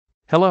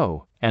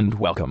Hello, and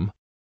welcome.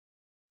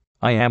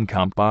 I am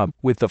CompBob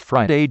with the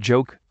Friday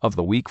joke of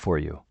the week for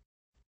you.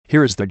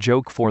 Here is the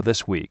joke for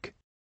this week.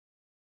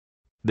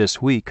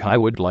 This week I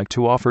would like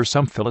to offer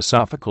some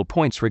philosophical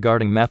points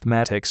regarding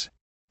mathematics.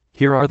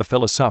 Here are the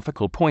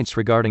philosophical points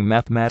regarding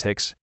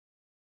mathematics.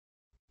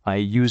 I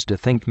used to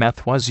think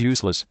math was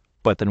useless,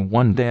 but then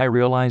one day I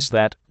realized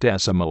that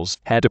decimals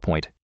had a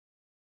point.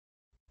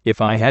 If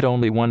I had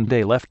only one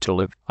day left to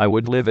live, I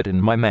would live it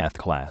in my math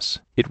class.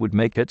 It would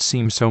make it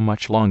seem so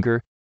much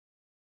longer.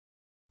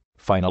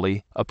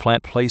 Finally, a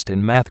plant placed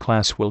in math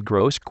class will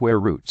grow square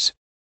roots.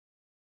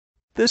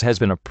 This has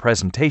been a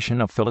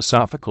presentation of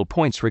philosophical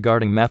points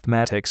regarding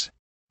mathematics.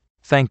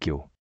 Thank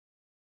you.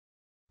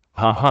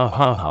 Ha ha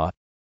ha ha.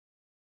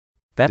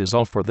 That is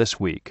all for this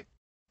week.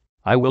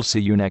 I will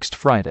see you next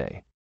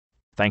Friday.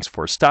 Thanks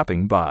for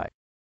stopping by.